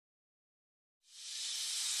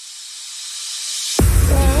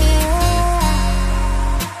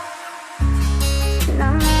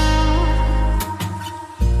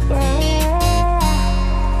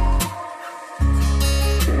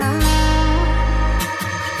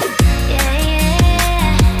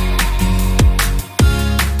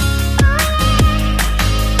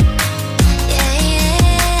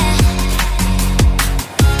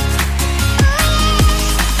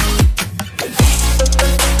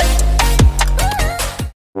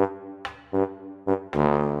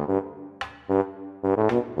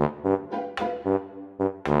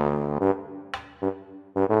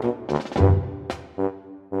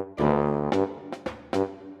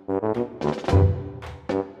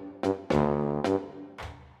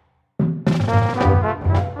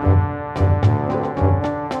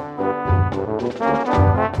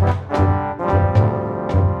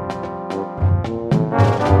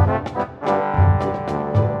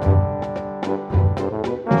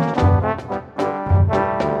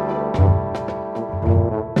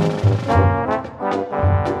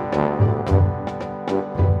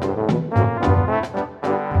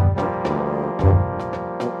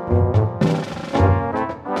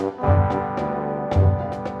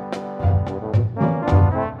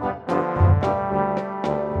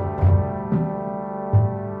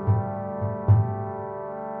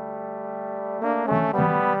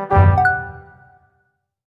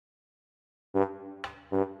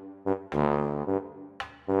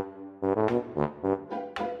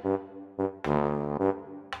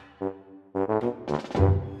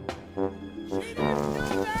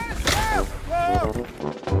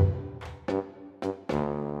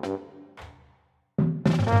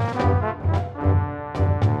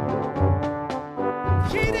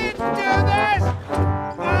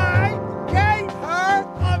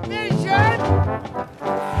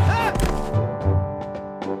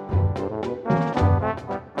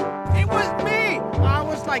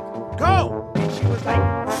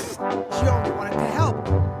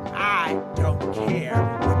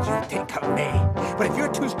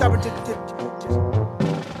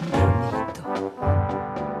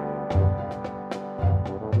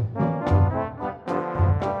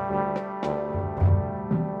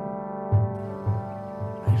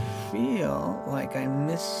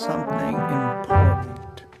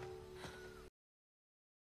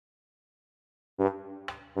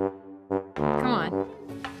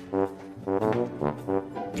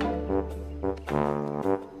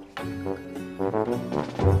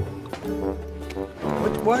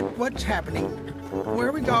What's happening? Where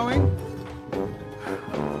are we going?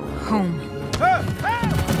 Home.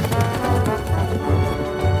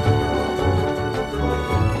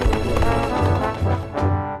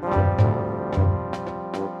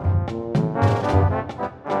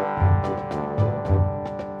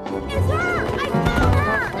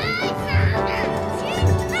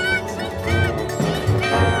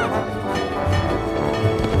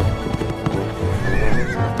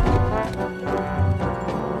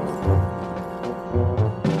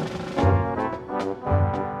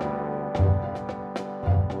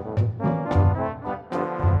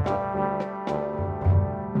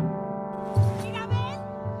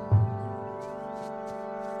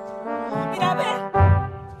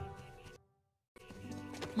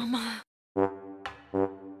 Mama.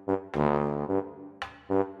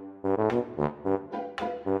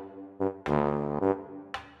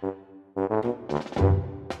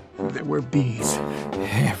 There were bees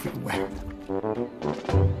everywhere.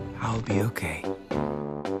 I'll be okay.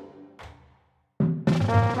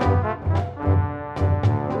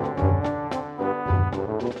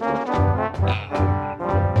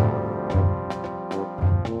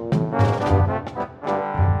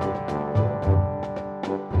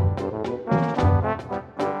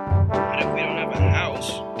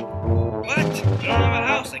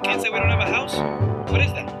 I can't say we don't have a house. What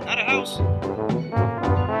is that? Not a house.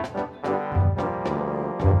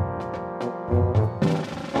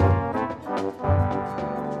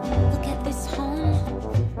 Look at this home.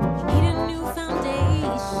 We need a new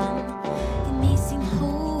foundation. It may seem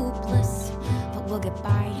hopeless, but we'll get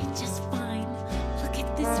by just fine. Look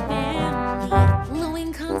at this family,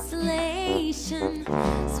 glowing constellation,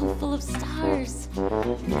 so full of stars,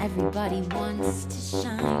 and everybody wants to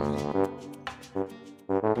shine.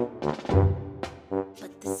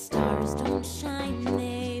 But the stars don't shine,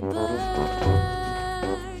 they burn.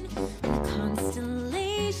 And the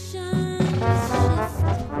constellations shift.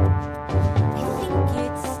 I think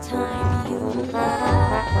it's time you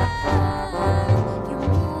learn. You're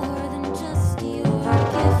more than just your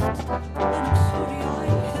gift. And I'm sorry I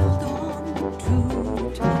held on too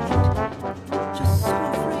tight. Just so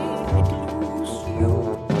afraid I'd lose you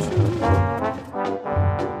too.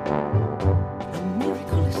 The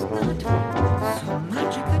miracle is not some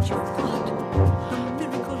magic that you've got. The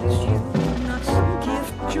miracle is you, not some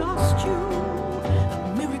gift, just you. The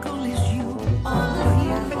miracle is you, all of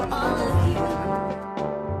you, all of you.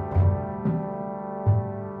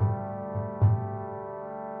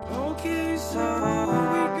 Okay, so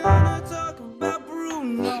we're gonna talk about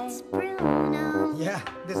Bruno. It's Bruno. Yeah,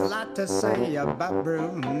 there's a lot to say about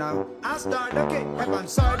Bruno. I'll start, okay. I'm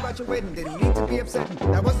sorry about your wedding, didn't need to be upsetting.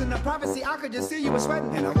 That wasn't a prophecy, I could just see you were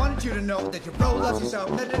sweating. And I wanted you to know that your bro loves you so.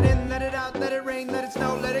 Let it in, let it out, let it rain, let it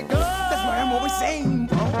snow, let it go. That's why I'm always saying,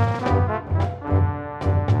 bro.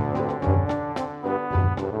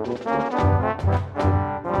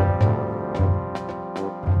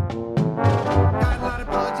 Got a lot of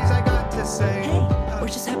apologies I got to say. Hey, we're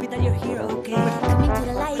just happy that you're here, okay? Coming to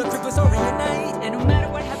the light. The trip was over tonight, and no matter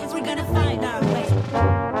what happens, we're gonna find our way.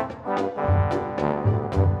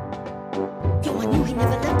 Yo, I knew he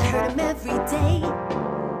never left to hurt him every day.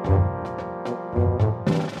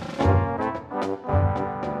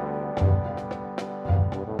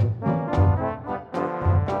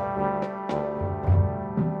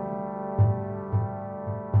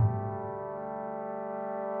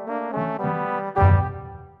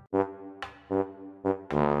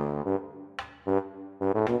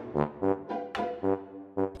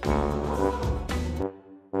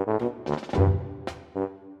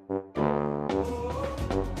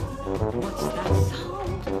 What's that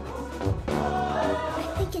sound? I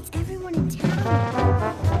think it's everyone in town.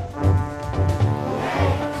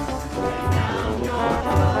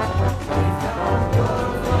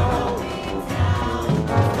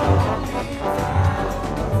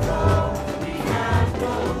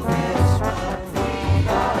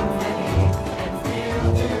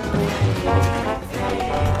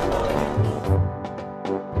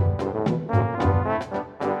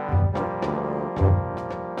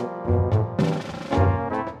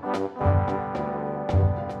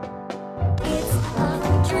 It's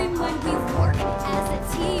a dream when we work as a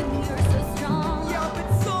team. You're so strong. Yeah, but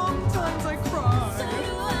sometimes I cry. So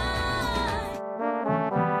do I.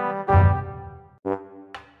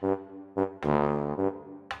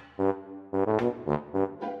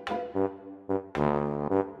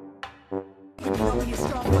 I'm growing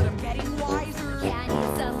strong, but I'm getting wiser. Yeah, I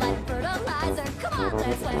need some like fertilizer. Come on,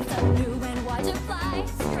 let's plant some new and watch it fly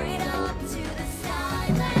straight up to the sky.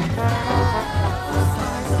 Let's go.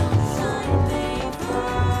 Stars don't shine, they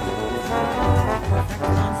burn. The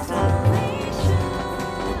constellations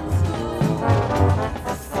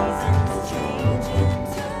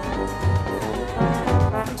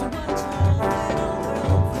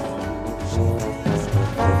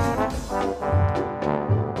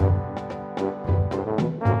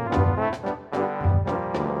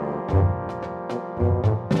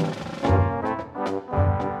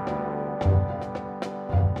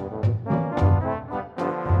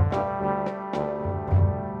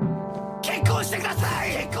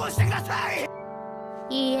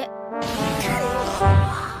Yeah.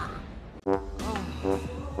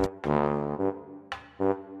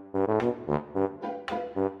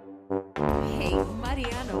 Hey,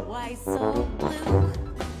 Mariano, why so blue?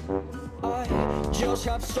 I just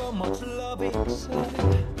have so much love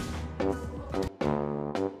inside.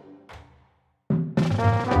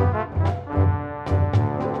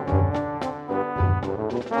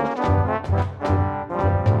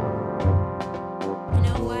 You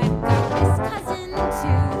know I've got this cousin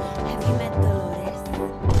too. Have you met the Lotus?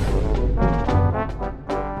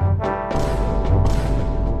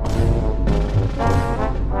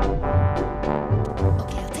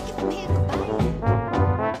 Okay, I'll take it from here. Goodbye.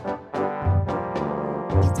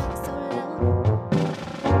 You talk so loud.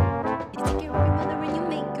 You take care of your mother and you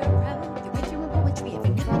make her proud. You write your own poetry every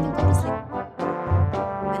night when you go to sleep.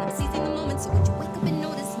 And I'm seizing the moment, so would you wake up and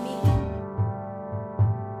notice me?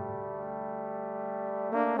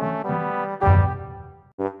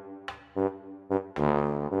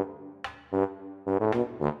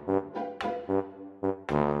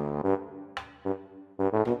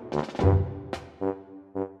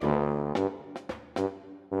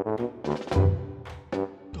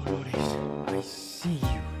 Dolores, I see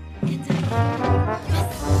you. And I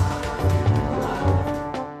hear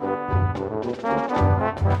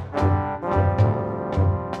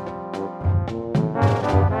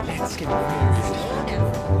Let's get married.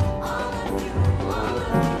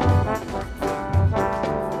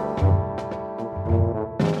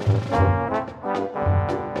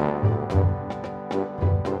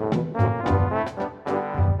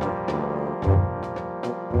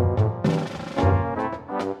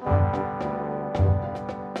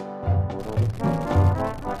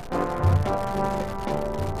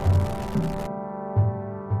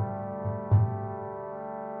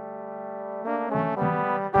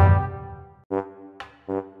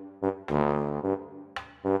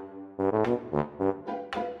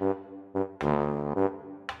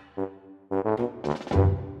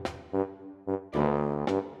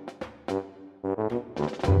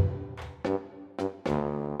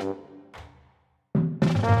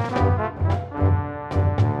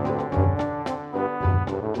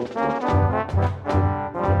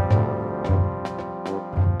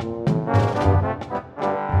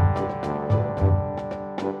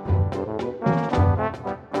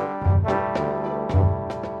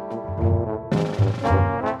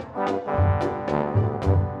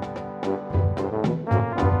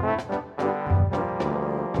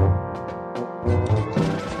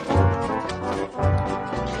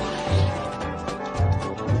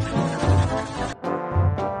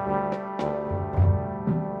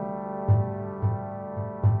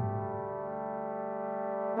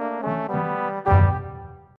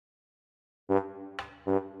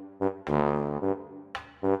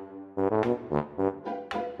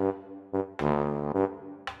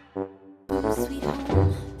 sweet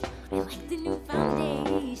home. I like the new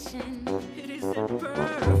foundation. It isn't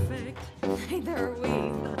perfect. Neither are we.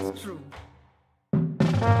 That's true.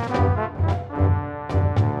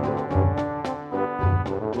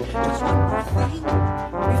 Just one more thing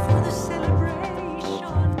before the celebration.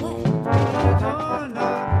 What?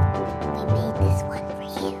 We made this one for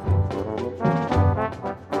you.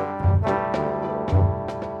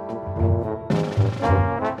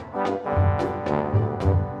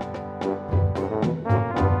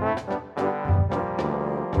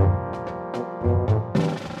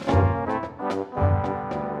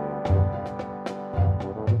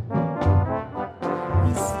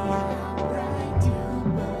 We see how bright you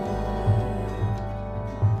burn.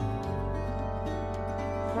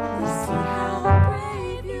 We see how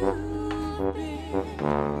brave you've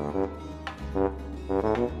been.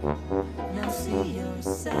 Now see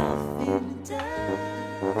yourself in turn.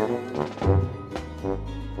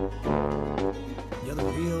 You're the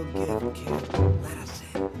real gift, kid. Let